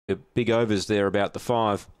big overs there about the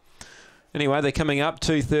 5. Anyway, they're coming up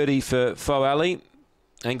 2:30 for Faux Alley.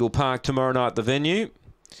 Angle Park tomorrow night, the venue.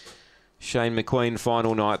 Shane McQueen,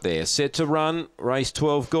 final night there. Set to run, race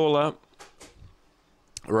 12 Gawler.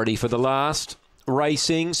 Ready for the last.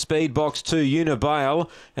 Racing, speed box 2, Unibale,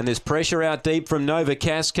 and there's pressure out deep from Nova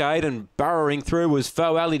Cascade, and burrowing through was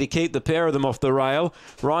Faux Alley to keep the pair of them off the rail.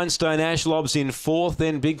 Rhinestone Ash Lobs in 4th,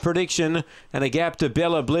 then Big Prediction, and a gap to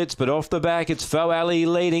Bella Blitz, but off the back it's Faux Alley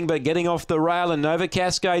leading, but getting off the rail, and Nova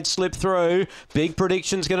Cascade slipped through. Big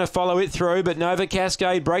Prediction's going to follow it through, but Nova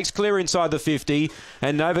Cascade breaks clear inside the 50,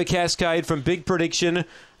 and Nova Cascade from Big Prediction.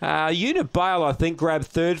 Unibale, I think,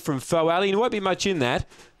 grabbed 3rd from Faux Alley, and there won't be much in that.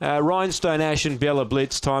 Rhinestone Ash and Bella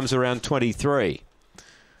Blitz, times around 23.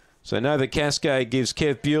 So Nova Cascade gives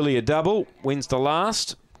Kev Bewley a double, wins the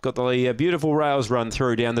last. Got the beautiful rails run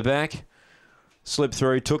through down the back. Slipped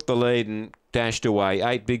through, took the lead and dashed away.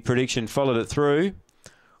 8 Big Prediction followed it through.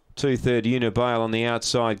 2/3 Unibale on the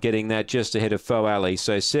outside, getting that just ahead of Faux Alley.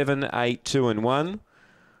 So 7, 8, 2 and 1.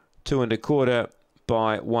 2 1/4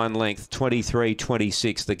 by 1 length.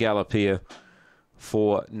 23-26 the gallop here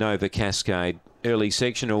for Nova Cascade. Early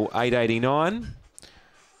sectional 8.89,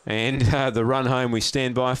 and the run home we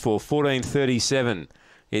stand by for 14.37.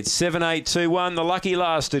 It's 7-8-2-1, the lucky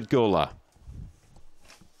last at Gawler.